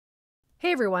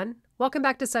Hey everyone, welcome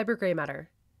back to Cyber Gray Matter.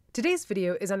 Today's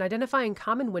video is on identifying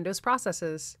common Windows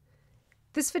processes.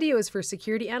 This video is for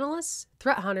security analysts,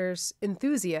 threat hunters,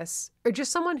 enthusiasts, or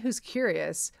just someone who's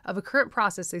curious of a current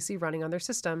process they see running on their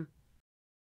system.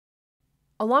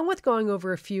 Along with going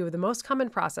over a few of the most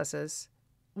common processes,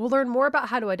 we'll learn more about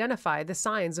how to identify the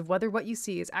signs of whether what you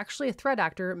see is actually a threat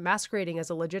actor masquerading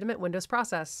as a legitimate Windows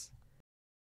process.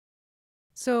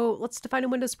 So let's define a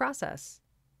Windows process.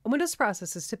 A Windows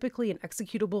process is typically an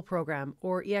executable program,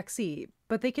 or EXE,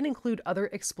 but they can include other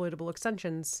exploitable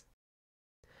extensions.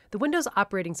 The Windows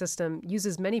operating system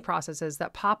uses many processes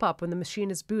that pop up when the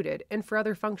machine is booted and for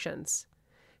other functions.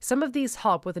 Some of these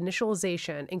help with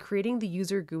initialization and creating the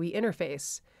user GUI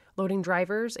interface, loading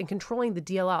drivers, and controlling the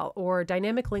DLL, or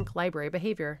dynamic link library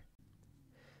behavior.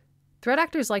 Threat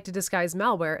actors like to disguise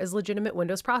malware as legitimate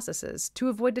Windows processes to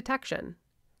avoid detection.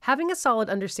 Having a solid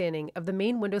understanding of the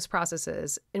main Windows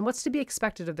processes and what's to be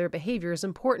expected of their behavior is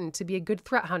important to be a good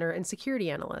threat hunter and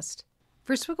security analyst.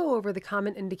 First, we'll go over the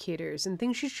common indicators and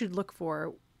things you should look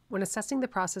for when assessing the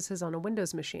processes on a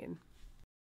Windows machine.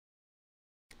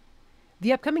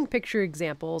 The upcoming picture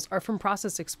examples are from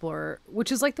Process Explorer,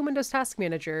 which is like the Windows Task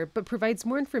Manager, but provides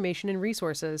more information and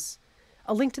resources.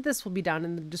 A link to this will be down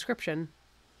in the description.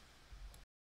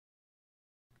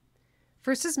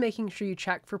 First is making sure you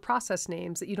check for process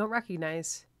names that you don't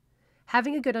recognize.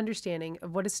 Having a good understanding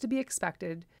of what is to be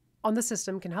expected on the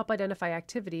system can help identify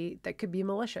activity that could be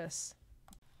malicious.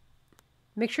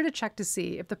 Make sure to check to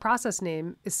see if the process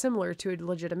name is similar to a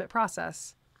legitimate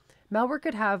process. Malware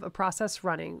could have a process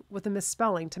running with a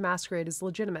misspelling to masquerade as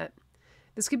legitimate.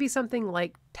 This could be something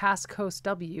like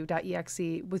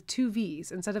taskhostw.exe with two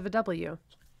V's instead of a W.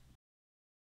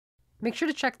 Make sure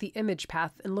to check the image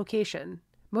path and location.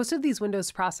 Most of these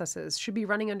Windows processes should be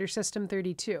running under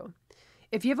System32.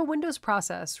 If you have a Windows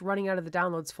process running out of the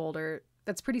Downloads folder,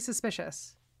 that's pretty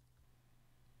suspicious.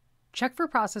 Check for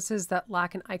processes that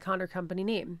lack an icon or company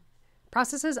name.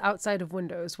 Processes outside of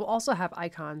Windows will also have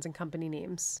icons and company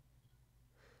names.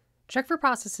 Check for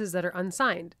processes that are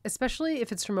unsigned, especially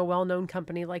if it's from a well-known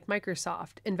company like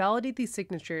Microsoft, and validate these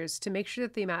signatures to make sure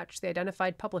that they match the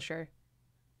identified publisher.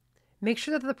 Make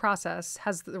sure that the process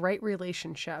has the right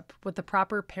relationship with the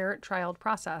proper parent-child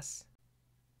process.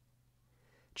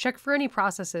 Check for any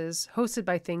processes hosted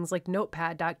by things like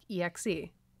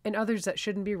notepad.exe and others that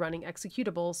shouldn't be running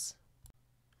executables.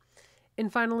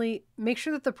 And finally, make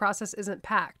sure that the process isn't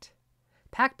packed.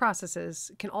 Packed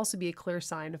processes can also be a clear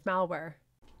sign of malware.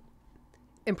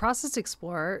 In Process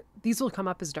Explorer, these will come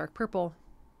up as dark purple.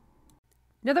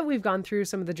 Now that we've gone through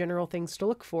some of the general things to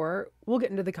look for, we'll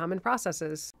get into the common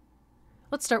processes.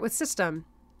 Let's start with System.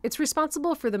 It's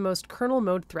responsible for the most kernel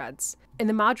mode threads, and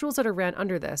the modules that are ran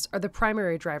under this are the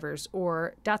primary drivers,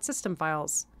 or .system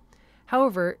files.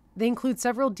 However, they include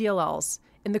several DLLs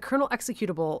in the kernel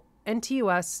executable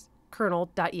ntus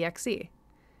kernel.exe.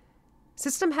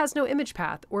 System has no image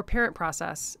path or parent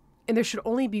process, and there should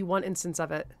only be one instance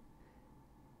of it.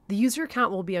 The user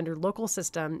account will be under local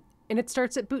system, and it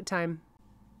starts at boot time.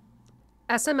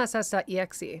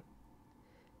 smss.exe.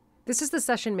 This is the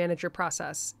session manager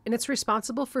process, and it's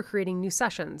responsible for creating new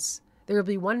sessions. There will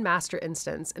be one master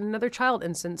instance and another child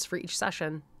instance for each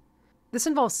session. This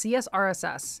involves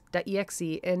csrss.exe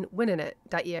and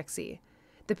wininit.exe.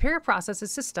 The parent process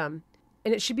is system,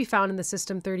 and it should be found in the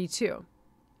System32.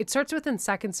 It starts within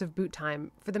seconds of boot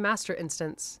time for the master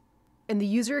instance, and the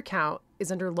user account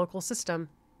is under local system.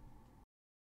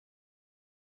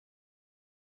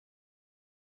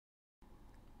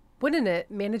 Wininit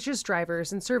manages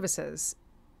drivers and services,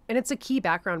 and it's a key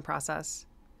background process.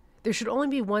 There should only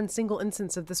be one single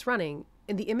instance of this running,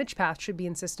 and the image path should be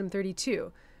in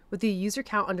System32, with the user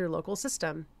count under local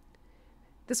system.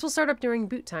 This will start up during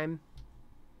boot time.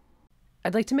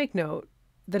 I'd like to make note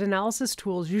that analysis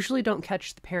tools usually don't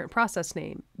catch the parent process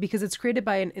name because it's created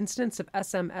by an instance of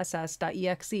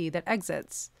smss.exe that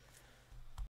exits.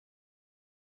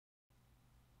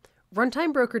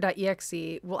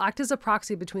 Runtimebroker.exe will act as a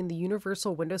proxy between the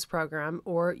Universal Windows Program,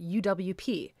 or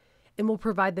UWP, and will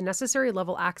provide the necessary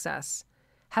level access,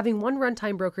 having one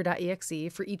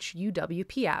runtimebroker.exe for each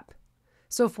UWP app.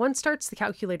 So if one starts the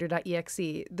calculator.exe,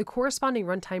 the corresponding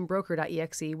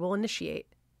runtimebroker.exe will initiate.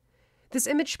 This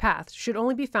image path should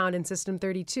only be found in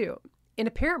System32, in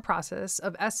a parent process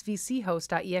of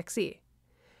svchost.exe.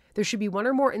 There should be one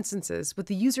or more instances with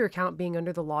the user account being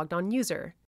under the logged-on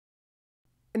user,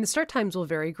 and the start times will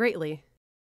vary greatly.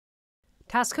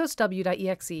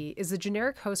 taskhostw.exe is a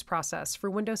generic host process for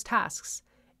Windows tasks,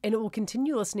 and it will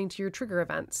continue listening to your trigger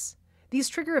events. These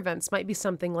trigger events might be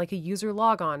something like a user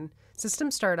logon,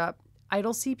 system startup,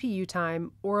 idle CPU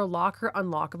time, or a lock or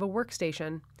unlock of a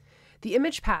workstation. The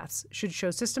image paths should show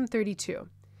system32,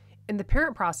 and the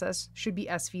parent process should be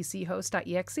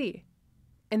svchost.exe.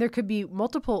 And there could be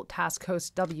multiple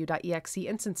taskhostw.exe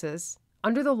instances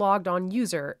under the logged on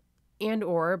user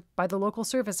and/or by the local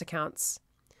service accounts.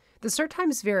 The start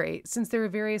times vary since there are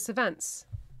various events.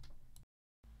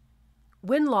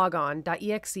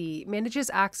 winlogon.exe manages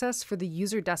access for the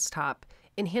user desktop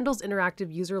and handles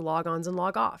interactive user logons and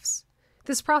logoffs.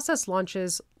 This process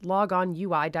launches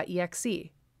logonui.exe,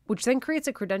 which then creates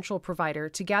a credential provider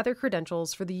to gather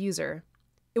credentials for the user.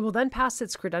 It will then pass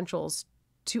its credentials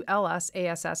to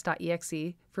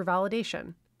lsass.exe for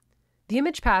validation. The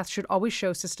image path should always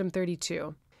show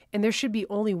system32, and there should be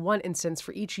only one instance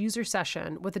for each user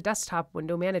session with a desktop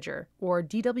window manager, or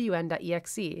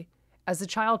dwn.exe, as the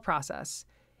child process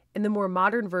in the more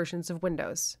modern versions of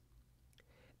Windows.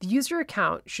 The user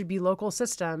account should be local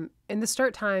system, and the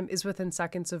start time is within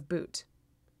seconds of boot.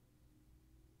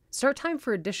 Start time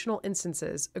for additional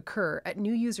instances occur at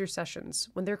new user sessions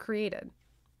when they're created.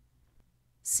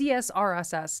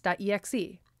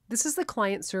 csrss.exe. This is the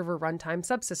client-server runtime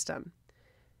subsystem.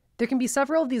 There can be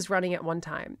several of these running at one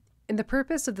time, and the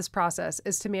purpose of this process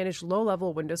is to manage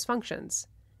low-level Windows functions.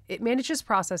 It manages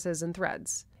processes and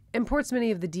threads, imports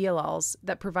many of the DLLs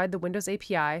that provide the Windows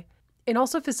API, and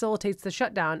also facilitates the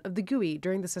shutdown of the GUI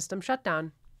during the system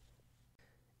shutdown.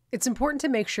 It's important to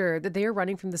make sure that they are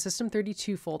running from the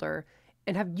system32 folder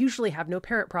and usually have no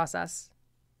parent process.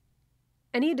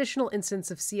 Any additional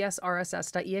instance of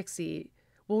csrss.exe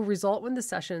will result when the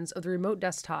sessions of the remote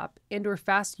desktop and/or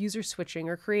fast user switching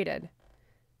are created.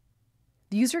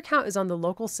 The user count is on the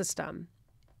local system,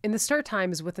 and the start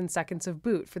time is within seconds of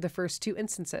boot for the first two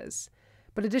instances,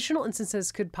 but additional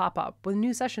instances could pop up when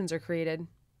new sessions are created.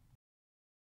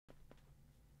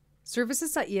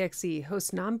 Services.exe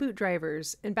hosts non-boot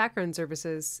drivers and background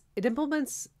services. It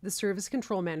implements the Service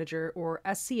Control Manager, or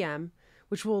SCM,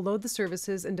 which will load the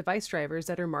services and device drivers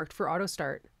that are marked for auto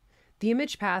start. The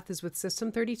image path is with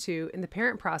system32, and the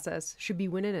parent process should be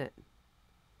wininit.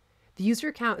 The user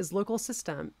account is local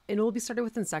system, and it will be started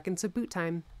within seconds of boot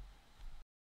time.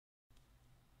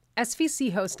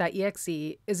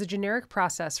 svchost.exe is a generic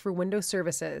process for Windows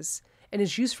services and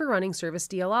is used for running service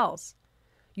DLLs.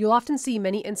 You'll often see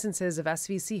many instances of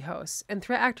svchost, and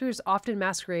threat actors often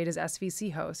masquerade as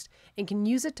svchost and can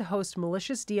use it to host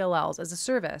malicious DLLs as a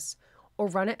service or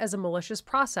run it as a malicious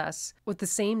process with the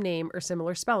same name or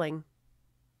similar spelling.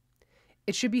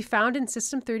 It should be found in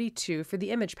system32 for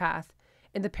the image path,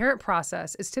 and the parent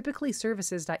process is typically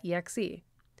services.exe.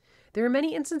 There are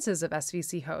many instances of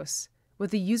svchost,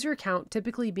 with the user account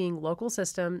typically being local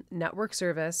system, network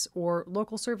service, or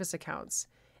local service accounts,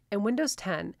 and Windows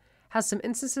 10 has some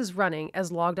instances running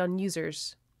as logged on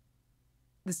users.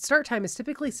 The start time is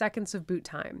typically seconds of boot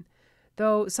time,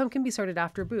 though some can be started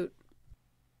after boot.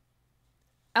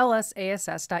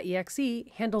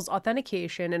 lsass.exe handles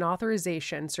authentication and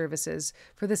authorization services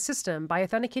for the system by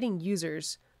authenticating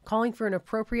users, calling for an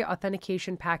appropriate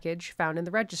authentication package found in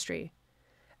the registry.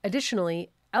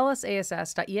 Additionally,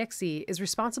 lsass.exe is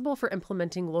responsible for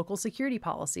implementing local security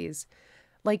policies,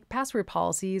 like password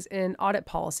policies and audit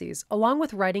policies, along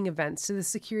with writing events to the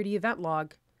security event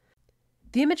log.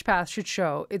 The image path should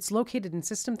show it's located in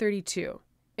system32,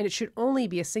 and it should only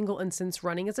be a single instance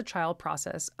running as a child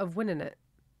process of wininit.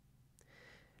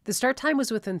 The start time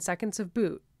was within seconds of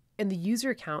boot, and the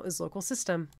user account is local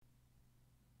system.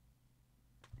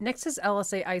 Next is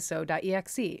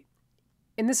lsaiso.exe,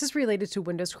 and this is related to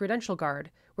Windows Credential Guard,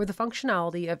 where the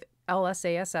functionality of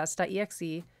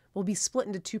lsass.exe will be split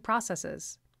into two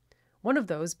processes, one of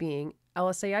those being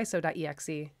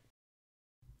lsaiso.exe.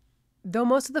 Though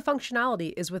most of the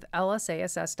functionality is with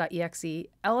lsass.exe,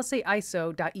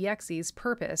 lsaiso.exe's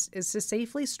purpose is to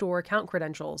safely store account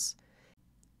credentials.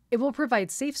 It will provide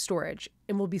safe storage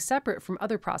and will be separate from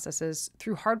other processes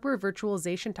through hardware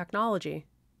virtualization technology.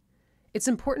 It's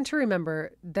important to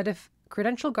remember that if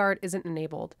Credential Guard isn't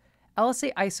enabled,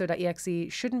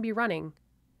 lsaiso.exe shouldn't be running.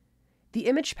 The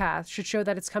image path should show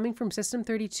that it's coming from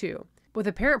system32 with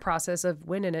a parent process of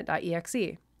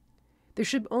wininit.exe. There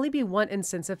should only be one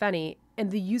instance, if any,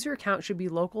 and the user account should be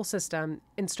local system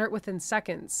and start within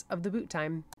seconds of the boot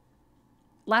time.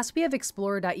 Last, we have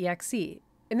explorer.exe,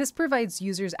 and this provides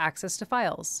users access to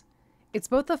files. It's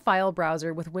both a file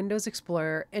browser with Windows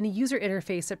Explorer and a user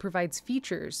interface that provides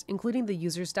features, including the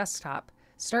user's desktop,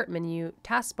 start menu,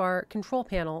 taskbar, control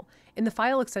panel, and the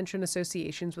file extension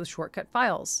associations with shortcut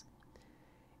files.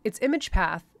 Its image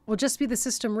path will just be the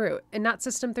system root and not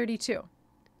system32.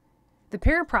 The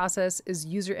parent process is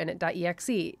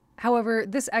userinit.exe. However,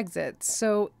 this exits,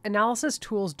 so analysis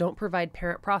tools don't provide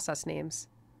parent process names.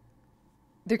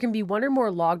 There can be one or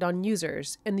more logged on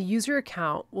users, and the user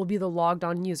account will be the logged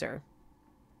on user.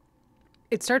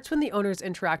 It starts when the owner's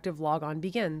interactive logon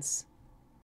begins.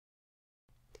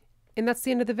 And that's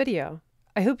the end of the video.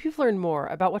 I hope you've learned more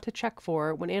about what to check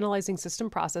for when analyzing system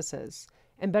processes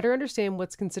and better understand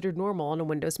what's considered normal on a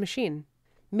Windows machine.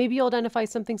 Maybe you'll identify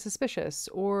something suspicious,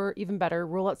 or even better,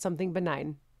 rule out something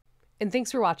benign. And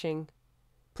thanks for watching.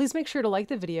 Please make sure to like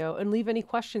the video and leave any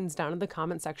questions down in the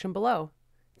comment section below.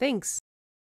 Thanks!